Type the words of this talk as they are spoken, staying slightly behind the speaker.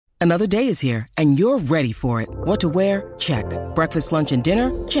Another day is here, and you're ready for it. What to wear? Check. Breakfast, lunch, and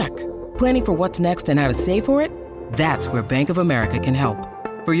dinner? Check. Planning for what's next and how to save for it? That's where Bank of America can help.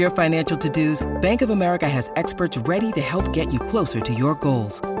 For your financial to-dos, Bank of America has experts ready to help get you closer to your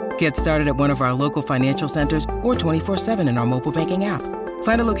goals. Get started at one of our local financial centers or 24/7 in our mobile banking app.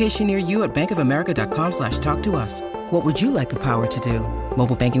 Find a location near you at bankofamerica.com/talktous. What would you like the power to do?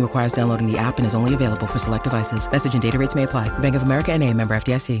 Mobile banking requires downloading the app and is only available for select devices. Message and data rates may apply. Bank of America N.A., member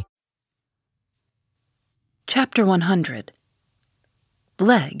FDIC. Chapter 100.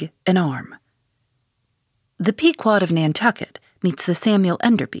 Leg and Arm. The Pequod of Nantucket meets the Samuel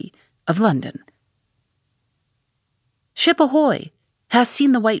Enderby of London. "Ship ahoy! Hast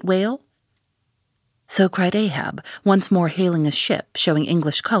seen the white whale?" So cried Ahab, once more hailing a ship showing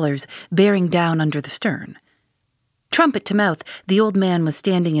English colors bearing down under the stern. Trumpet to mouth, the old man was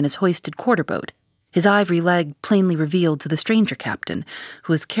standing in his hoisted quarter-boat, his ivory leg plainly revealed to the stranger captain,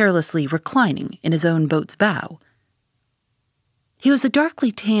 who was carelessly reclining in his own boat's bow. He was a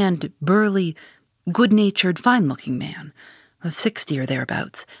darkly tanned, burly, good-natured, fine-looking man, of 60 or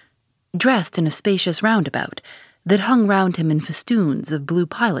thereabouts, dressed in a spacious roundabout that hung round him in festoons of blue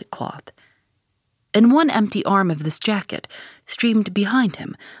pilot cloth, and one empty arm of this jacket streamed behind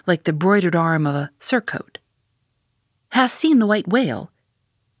him like the broidered arm of a surcoat. "Hast seen the white whale?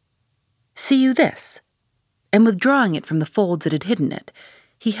 See you this?" And withdrawing it from the folds that had hidden it,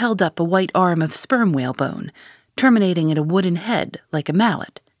 he held up a white arm of sperm whale bone, terminating in a wooden head like a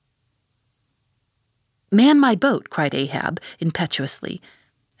mallet. "Man my boat," cried Ahab impetuously,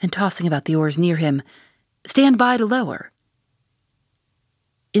 and tossing about the oars near him, "stand by to lower."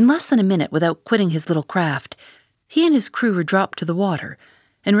 In less than a minute, without quitting his little craft, he and his crew were dropped to the water,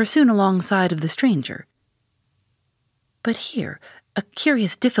 and were soon alongside of the stranger. But here a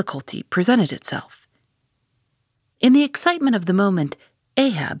curious difficulty presented itself. In the excitement of the moment,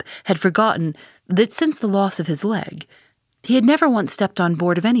 Ahab had forgotten that since the loss of his leg, he had never once stepped on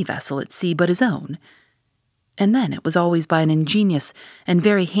board of any vessel at sea but his own, and then it was always by an ingenious and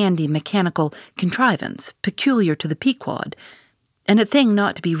very handy mechanical contrivance peculiar to the Pequod, and a thing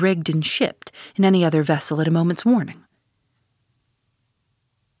not to be rigged and shipped in any other vessel at a moment's warning.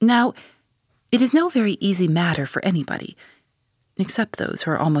 Now, it is no very easy matter for anybody, except those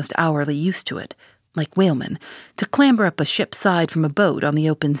who are almost hourly used to it, like whalemen, to clamber up a ship's side from a boat on the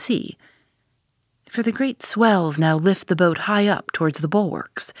open sea. For the great swells now lift the boat high up towards the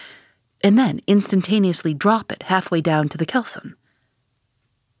bulwarks, and then instantaneously drop it halfway down to the kelson.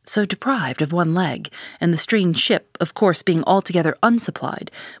 So deprived of one leg, and the strange ship, of course, being altogether unsupplied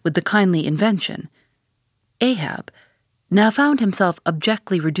with the kindly invention, Ahab now found himself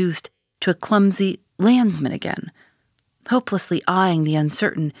abjectly reduced to a clumsy landsman again, hopelessly eyeing the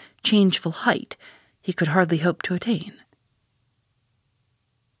uncertain, changeful height he could hardly hope to attain.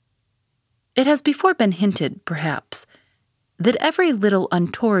 It has before been hinted, perhaps, that every little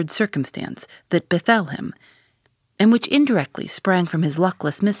untoward circumstance that befell him, and which indirectly sprang from his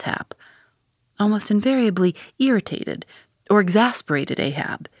luckless mishap, almost invariably irritated or exasperated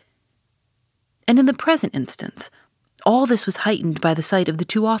Ahab. And in the present instance, all this was heightened by the sight of the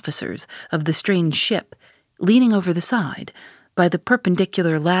two officers of the strange ship, leaning over the side, by the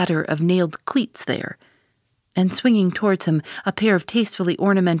perpendicular ladder of nailed cleats there, and swinging towards him a pair of tastefully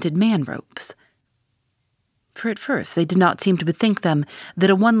ornamented man-ropes. For at first they did not seem to bethink them that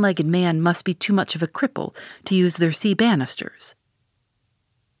a one-legged man must be too much of a cripple to use their sea banisters.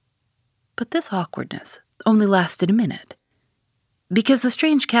 But this awkwardness only lasted a minute, because the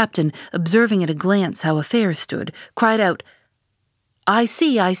strange captain, observing at a glance how affairs stood, cried out, I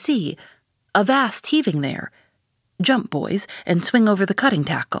see, a vast heaving there. Jump, boys, and swing over the cutting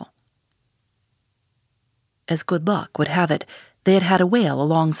tackle." As good luck would have it, they had had a whale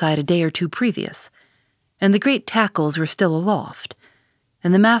alongside a day or two previous, and the great tackles were still aloft,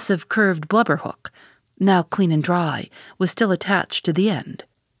 and the massive curved blubber hook, now clean and dry, was still attached to the end.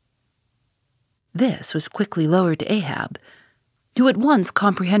 This was quickly lowered to Ahab, who at once,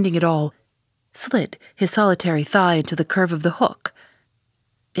 comprehending it all, slid his solitary thigh into the curve of the hook.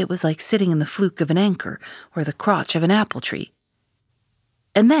 It was like sitting in the fluke of an anchor or the crotch of an apple tree.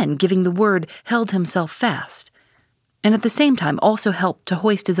 And then, giving the word, held himself fast, and at the same time also helped to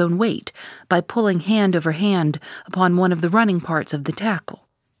hoist his own weight by pulling hand over hand upon one of the running parts of the tackle.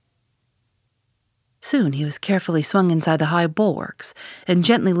 Soon he was carefully swung inside the high bulwarks and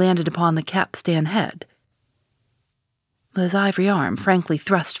gently landed upon the capstan head. With his ivory arm frankly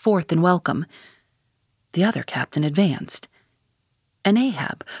thrust forth in welcome, the other captain advanced, and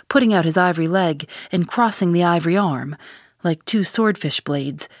Ahab, putting out his ivory leg and crossing the ivory arm, like two swordfish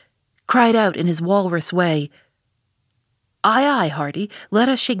blades, cried out in his walrus way, Aye, aye, Hardy, let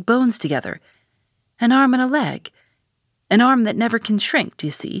us shake bones together. An arm and a leg. An arm that never can shrink, do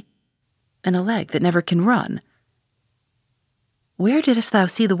you see? And a leg that never can run. Where didst thou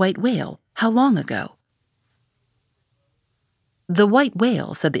see the white whale? How long ago? The white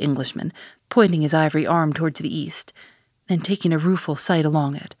whale, said the Englishman, pointing his ivory arm towards the east, and taking a rueful sight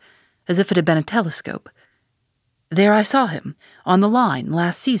along it, as if it had been a telescope. There I saw him, on the line,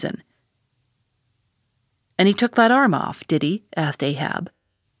 last season. And he took that arm off, did he? Asked Ahab,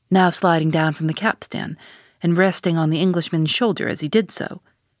 now sliding down from the capstan, and resting on the Englishman's shoulder as he did so.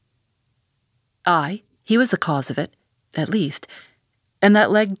 Aye, he was the cause of it, at least. And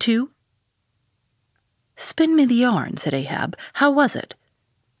that leg, too? Spin me the yarn, said Ahab. How was it?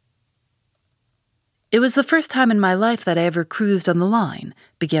 It was the first time in my life that I ever cruised on the line,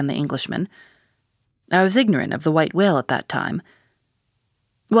 began the Englishman. I was ignorant of the white whale at that time.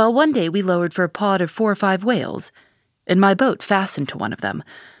 Well, one day we lowered for a pod of 4 or 5 whales, and my boat fastened to one of them.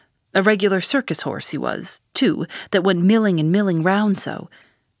 A regular circus horse he was, too, that went milling and milling round so,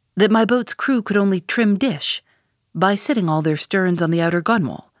 that my boat's crew could only trim dish, by sitting all their sterns on the outer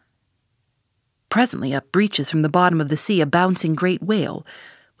gunwale. Presently up breaches from the bottom of the sea a bouncing great whale,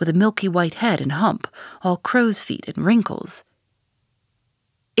 with a milky white head and hump, all crow's feet and wrinkles.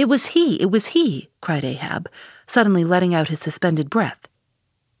 It was he, cried Ahab, suddenly letting out his suspended breath,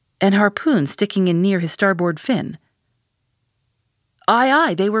 an harpoon sticking in near his starboard fin. Aye,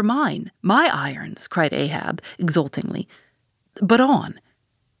 aye, they were mine, my irons, cried Ahab, exultingly. But on.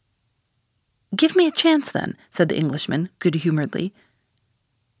 Give me a chance, then, said the Englishman, good-humoredly.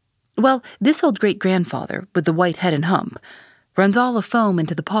 Well, this old great-grandfather, with the white head and hump, runs all afoam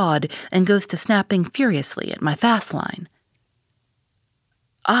into the pod and goes to snapping furiously at my fast line.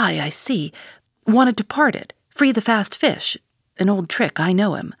 Aye, I see. Wanted to part it, free the fast fish. An old trick, I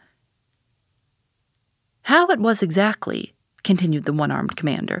know him. How it was exactly, continued the one-armed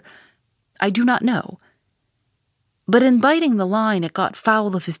commander, I do not know. But in biting the line it got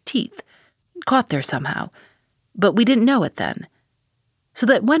foul of his teeth, caught there somehow, but we didn't know it then. So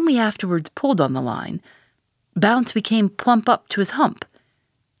that when we afterwards pulled on the line, Bounce we came plump up to his hump,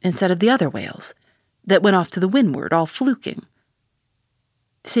 instead of the other whales, that went off to the windward all fluking.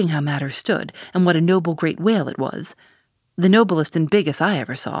 Seeing how matters stood, and what a noble great whale it was, the noblest and biggest I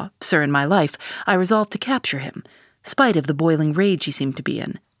ever saw, sir, in my life, I resolved to capture him, spite of the boiling rage he seemed to be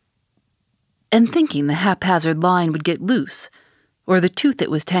in. And thinking the haphazard line would get loose, or the tooth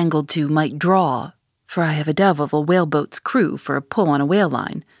it was tangled to might draw, for I have a devil of a whaleboat's crew for a pull on a whale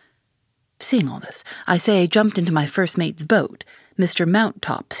line. Seeing all this, I say I jumped into my first mate's boat, Mr.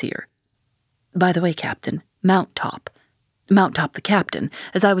 Mounttop's here. By the way, Captain, Mounttop the captain,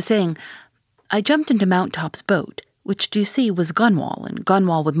 as I was saying, I jumped into Mounttop's boat, which, do you see, was gunwale, and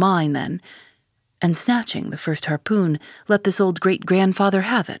gunwale with mine then, and snatching the first harpoon, let this old great-grandfather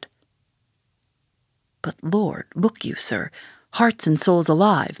have it. But, Lord, look you, sir, hearts and souls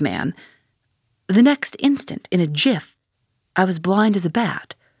alive, man. The next instant, in a jiff, I was blind as a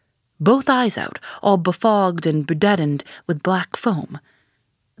bat, both eyes out, all befogged and bedeadened with black foam,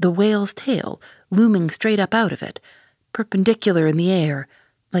 the whale's tail looming straight up out of it, perpendicular in the air,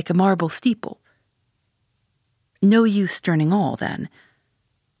 like a marble steeple. No use sterning all, then.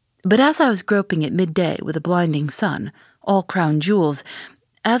 But as I was groping at midday with a blinding sun, all crown jewels,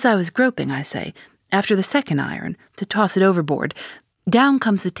 as I was groping, I say, after the second iron, to toss it overboard, down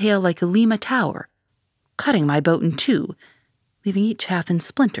comes the tail like a Lima tower, cutting my boat in two, leaving each half in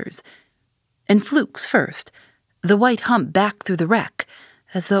splinters, and flukes first, the white hump back through the wreck,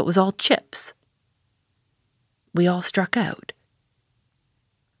 as though it was all chips. We all struck out.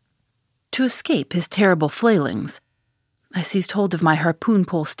 To escape his terrible flailings, I seized hold of my harpoon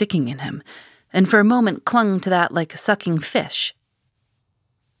pole sticking in him, and for a moment clung to that like a sucking fish.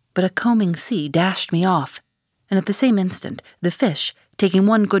 But a combing sea dashed me off, and at the same instant, the fish, taking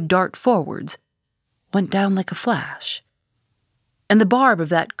one good dart forwards, went down like a flash. And the barb of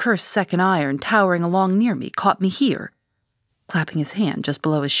that cursed second iron towering along near me caught me here, clapping his hand just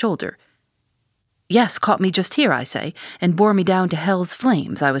below his shoulder. Yes, caught me just here, I say, and bore me down to hell's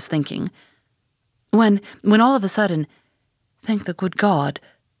flames, I was thinking. When all of a sudden, thank the good God,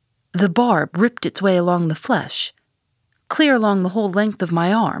 the barb ripped its way along the flesh, clear along the whole length of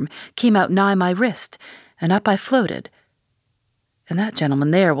my arm, came out nigh my wrist, and up I floated. And that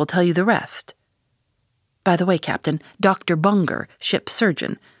gentleman there will tell you the rest. By the way, Captain, Dr. Bunger, ship's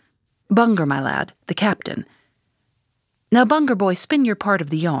surgeon. Bunger, my lad, the captain. Now, Bunger boy, spin your part of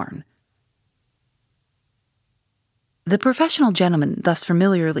the yarn. The professional gentleman thus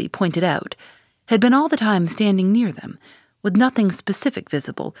familiarly pointed out had been all the time standing near them, with nothing specific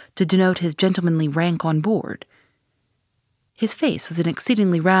visible to denote his gentlemanly rank on board. His face was an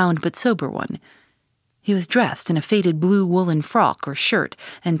exceedingly round but sober one. He was dressed in a faded blue woolen frock or shirt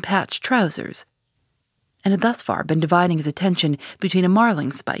and patched trousers, and had thus far been dividing his attention between a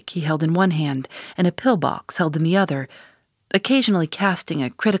marling spike he held in one hand and a pillbox held in the other, occasionally casting a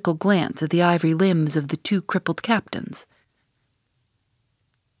critical glance at the ivory limbs of the two crippled captains.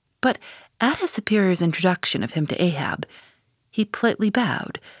 But at his superior's introduction of him to Ahab, he politely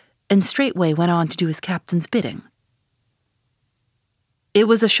bowed, and straightway went on to do his captain's bidding. "It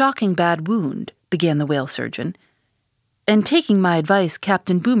was a shocking bad wound," began the whale surgeon, "and taking my advice,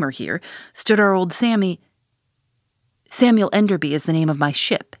 Captain Boomer here stood our old Samuel Enderby is the name of my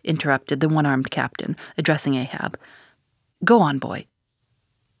ship," interrupted the one-armed captain, addressing Ahab. "Go on, boy."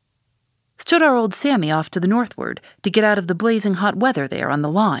 "Stood our old Sammy off to the northward to get out of the blazing hot weather there on the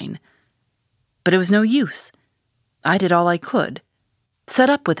line. But it was no use. I did all I could. Set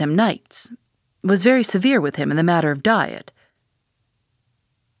up with him nights. Was very severe with him in the matter of diet."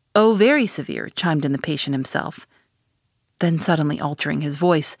 "Oh, very severe," chimed in the patient himself. Then suddenly altering his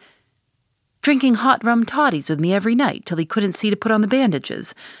voice, "Drinking hot rum toddies with me every night till he couldn't see to put on the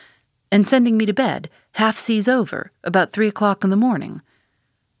bandages, and sending me to bed, half seas over, about 3 o'clock in the morning.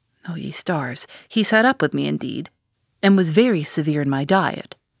 Oh, ye stars, he sat up with me indeed, and was very severe in my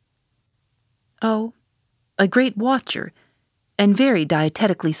diet. Oh, a great watcher, and very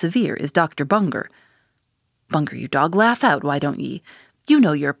dietetically severe is Dr. Bunger. Bunger, you dog, laugh out, why don't ye? You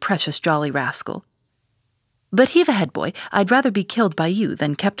know you're a precious jolly rascal. But heave ahead, boy, I'd rather be killed by you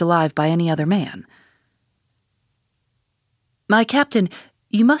than kept alive by any other man." "My captain,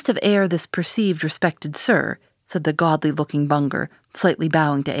 you must have ere this perceived, respected sir," said the godly-looking Bunger, slightly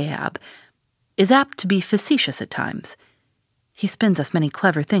bowing to Ahab, "is apt to be facetious at times. He spins us many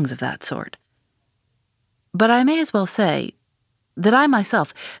clever things of that sort. But I may as well say that I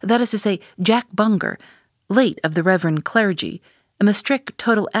myself, that is to say, Jack Bunger, late of the reverend clergy, am a strict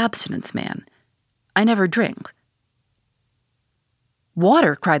total abstinence man. I never drink."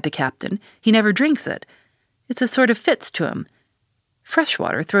 "Water," cried the captain. "He never drinks it. It's a sort of fits to him. Fresh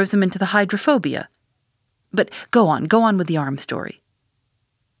water throws him into the hydrophobia. But go on with the arm story."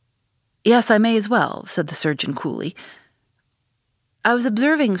 "Yes, I may as well," said the surgeon coolly. "I was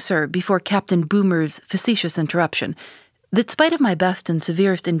observing, sir, before Captain Boomer's facetious interruption, that spite of my best and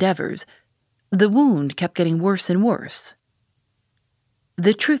severest endeavors, the wound kept getting worse and worse.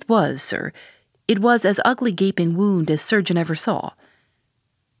 The truth was, sir, it was as ugly gaping wound as surgeon ever saw.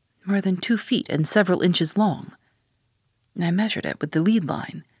 More than 2 feet and several inches long. I measured it with the lead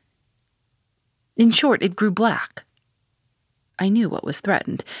line. In short, it grew black. I knew what was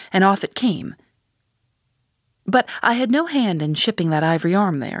threatened, and off it came. But I had no hand in shipping that ivory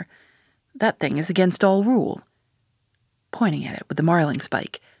arm there. That thing is against all rule," pointing at it with the marling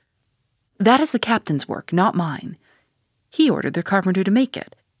spike. "That is the captain's work, not mine. He ordered the carpenter to make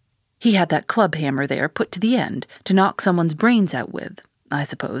it. He had that club hammer there put to the end to knock someone's brains out with, I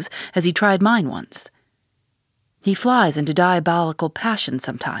suppose, as he tried mine once. He flies into diabolical passion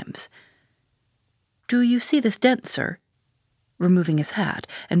sometimes. Do you see this dent, sir?" removing his hat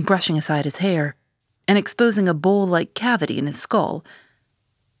and brushing aside his hair, and exposing a bowl-like cavity in his skull,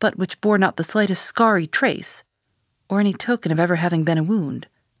 but which bore not the slightest scarry trace, or any token of ever having been a wound.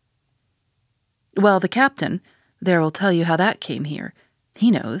 "Well, the captain there will tell you how that came here. He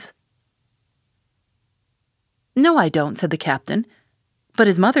knows." "No, I don't," said the captain. "But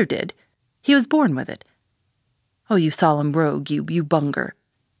his mother did. He was born with it. Oh, you solemn rogue, you Bunger.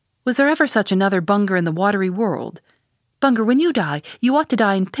 Was there ever such another Bunger in the watery world? Bunger, when you die, you ought to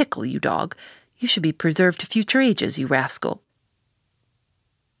die in pickle, you dog. You should be preserved to future ages, you rascal."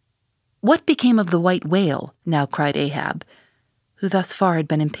 "What became of the white whale?" now cried Ahab, who thus far had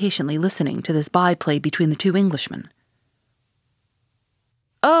been impatiently listening to this by-play between the two Englishmen.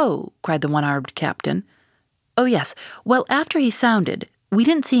 "Oh," cried the one-armed captain. "Oh, yes. Well, after he sounded, we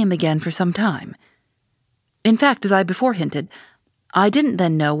didn't see him again for some time. In fact, as I before hinted, I didn't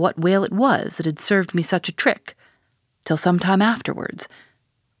then know what whale it was that had served me such a trick, till some time afterwards,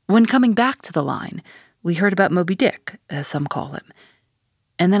 when coming back to the line, we heard about Moby Dick, as some call him,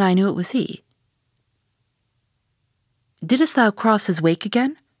 and then I knew it was he." "Didst thou cross his wake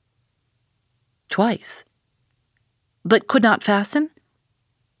again?" "Twice." "But could not fasten?"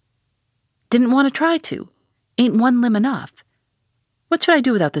 "Didn't want to try to. Ain't one limb enough. What should I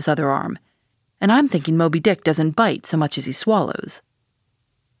do without this other arm? And I'm thinking Moby Dick doesn't bite so much as he swallows."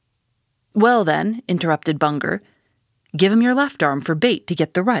 "Well, then," interrupted Bunger, "give him your left arm for bait to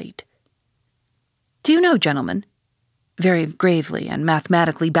get the right. Do you know, gentlemen," very gravely and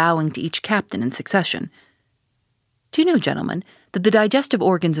mathematically bowing to each captain in succession, "do you know, gentlemen, that the digestive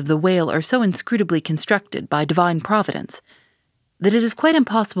organs of the whale are so inscrutably constructed by divine providence that it is quite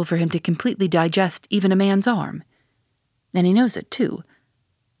impossible for him to completely digest even a man's arm. And he knows it, too.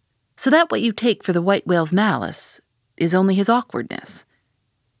 So that what you take for the white whale's malice is only his awkwardness.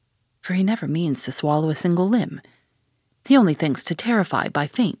 For he never means to swallow a single limb. He only thinks to terrify by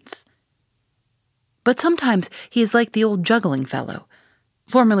feints. But sometimes he is like the old juggling fellow,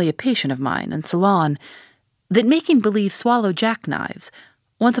 formerly a patient of mine in Ceylon, that making believe swallow jackknives,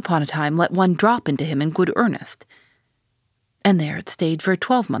 once upon a time let one drop into him in good earnest. And there it stayed for a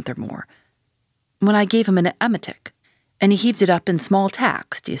 12-month or more, when I gave him an emetic, and he heaved it up in small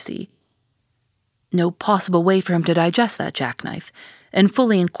tacks, do you see? No possible way for him to digest that jackknife and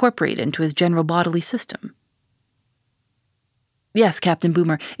fully incorporate it into his general bodily system. Yes, Captain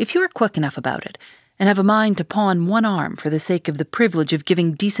Boomer, if you are quick enough about it, and have a mind to pawn one arm for the sake of the privilege of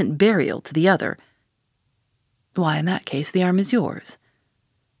giving decent burial to the other, why, in that case, the arm is yours.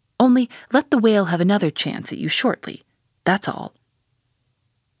 Only let the whale have another chance at you shortly, that's all.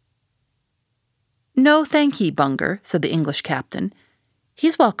 No, thank ye, Bunger, said the English captain.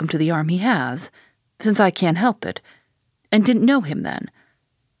 He's welcome to the arm he has, since I can't help it, and didn't know him then.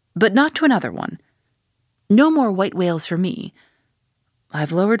 But not to another one. No more white whales for me.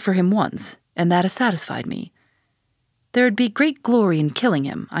 I've lowered for him once, and that has satisfied me. There'd be great glory in killing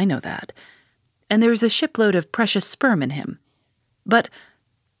him, I know that, and there's a shipload of precious sperm in him. But,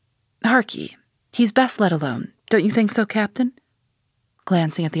 hark ye, he's best let alone, don't you think so, Captain?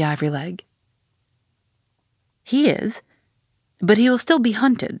 Glancing at the ivory leg. He is, but he will still be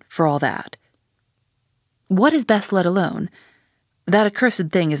hunted, for all that. What is best let alone? That accursed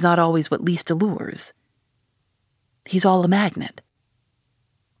thing is not always what least allures. He's all a magnet.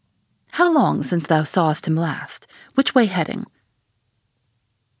 How long since thou sawest him last? Which way heading?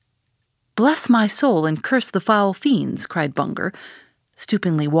 Bless my soul and curse the foul fiends, cried Bunger,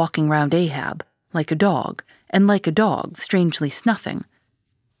 stoopingly walking round Ahab, like a dog, and like a dog, strangely snuffing.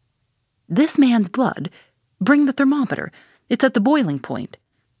 This man's blood, bring the thermometer, it's at the boiling point.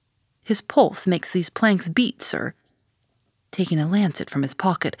 His pulse makes these planks beat, sir, taking a lancet from his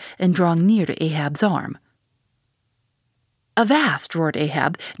pocket and drawing near to Ahab's arm. Avast, roared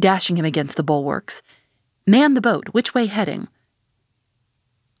Ahab, dashing him against the bulwarks. Man the boat, which way heading?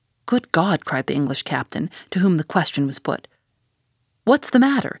 Good God, cried the English captain, to whom the question was put. What's the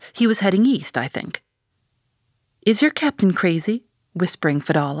matter? He was heading east, I think. Is your captain crazy? Whispering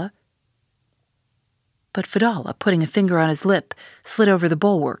Fedallah. But Fedallah, putting a finger on his lip, slid over the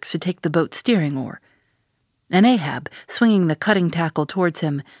bulwarks to take the boat's steering oar, and Ahab, swinging the cutting tackle towards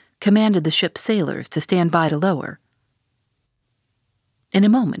him, commanded the ship's sailors to stand by to lower. In a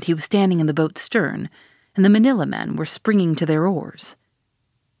moment he was standing in the boat's stern, and the Manila men were springing to their oars.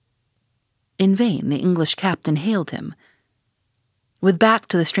 In vain the English captain hailed him. With back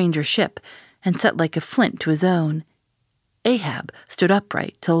to the stranger's ship, and set like a flint to his own, Ahab stood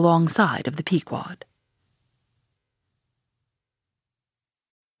upright to the long side of the Pequod.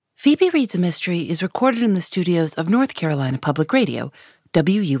 Phoebe Reads a Mystery is recorded in the studios of North Carolina Public Radio,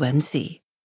 WUNC.